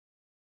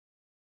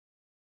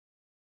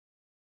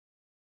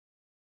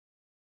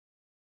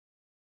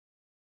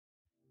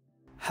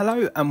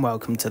Hello and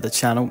welcome to the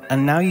channel,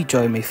 and now you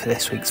join me for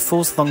this week's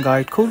Forzathon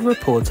guide called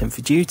Reporting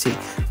for Duty,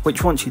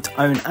 which wants you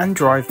to own and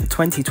drive the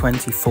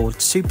 2020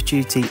 Ford Super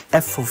Duty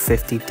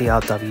F450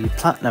 DRW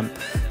Platinum.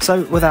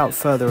 So without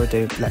further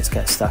ado, let's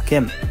get stuck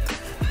in.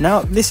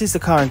 Now, this is the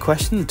car in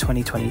question, the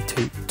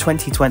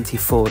 2020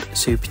 Ford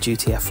Super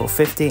Duty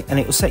F450, and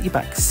it will set you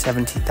back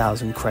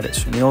 70,000 credits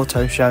from the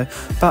auto show,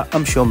 but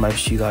I'm sure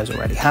most of you guys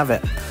already have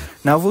it.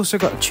 Now, I've also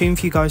got a tune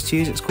for you guys to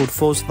use. It's called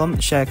Forzathon.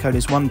 The share code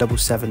is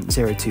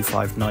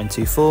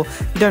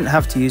 177025924. You don't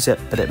have to use it,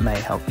 but it may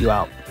help you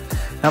out.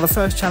 Now, the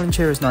first challenge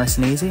here is nice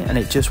and easy, and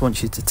it just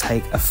wants you to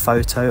take a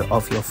photo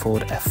of your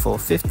Ford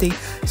F450.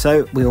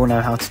 So we all know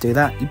how to do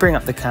that. You bring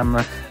up the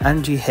camera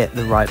and you hit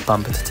the right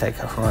bumper to take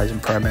a Horizon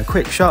Promo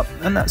quick shot,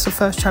 and that's the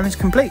first challenge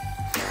complete.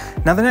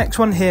 Now, the next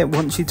one here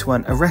wants you to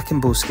earn a wrecking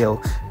ball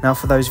skill. Now,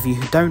 for those of you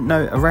who don't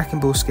know, a wrecking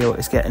ball skill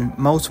is getting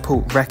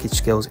multiple wreckage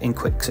skills in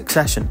quick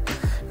succession.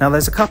 Now,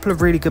 there's a couple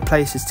of really good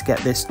places to get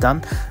this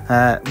done.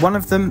 One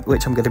of them,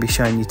 which I'm going to be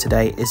showing you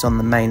today, is on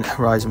the main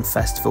Horizon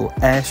Festival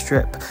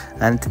airstrip,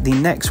 and the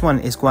next one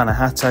is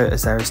Guanajuato,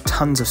 as there is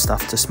tons of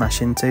stuff to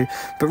smash into.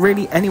 But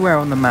really, anywhere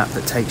on the map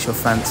that takes your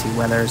fancy,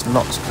 where there is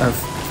lots of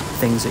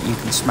things that you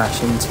can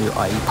smash into,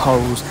 i.e.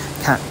 poles,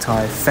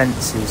 cacti,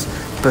 fences,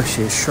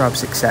 bushes,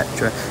 shrubs,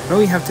 etc. And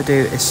all you have to do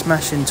is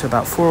smash into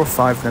about 4 or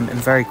 5 of them in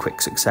very quick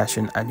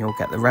succession, and you'll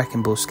get the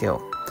wrecking ball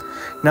skill.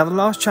 Now, the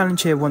last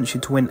challenge here wants you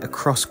to win a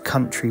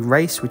cross-country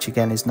race, which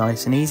again is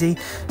nice and easy.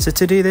 So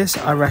to do this,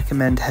 I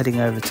recommend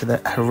heading over to the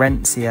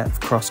Herencia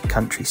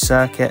cross-country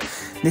circuit.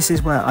 This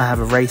is where I have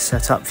a race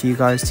set up for you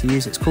guys to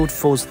use. It's called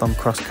Forzathon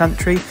Cross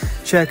Country.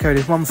 Share code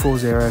is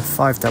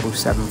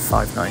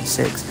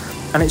 140577596.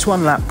 And it's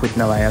one lap with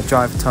no AR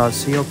driver tires,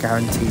 so you're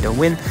guaranteed a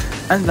win,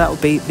 and that'll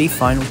be the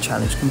final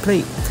challenge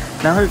complete.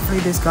 Now, hopefully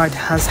this guide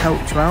has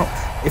helped you out.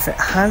 If it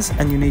has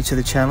and you're new to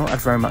the channel,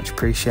 I'd very much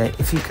appreciate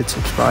if you could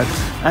subscribe,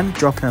 and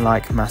dropping a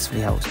like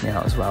massively helps me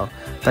out as well.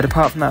 But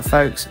apart from that,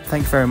 folks,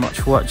 thank you very much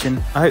for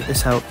watching. I hope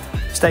this helped.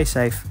 Stay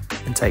safe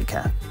and take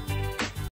care.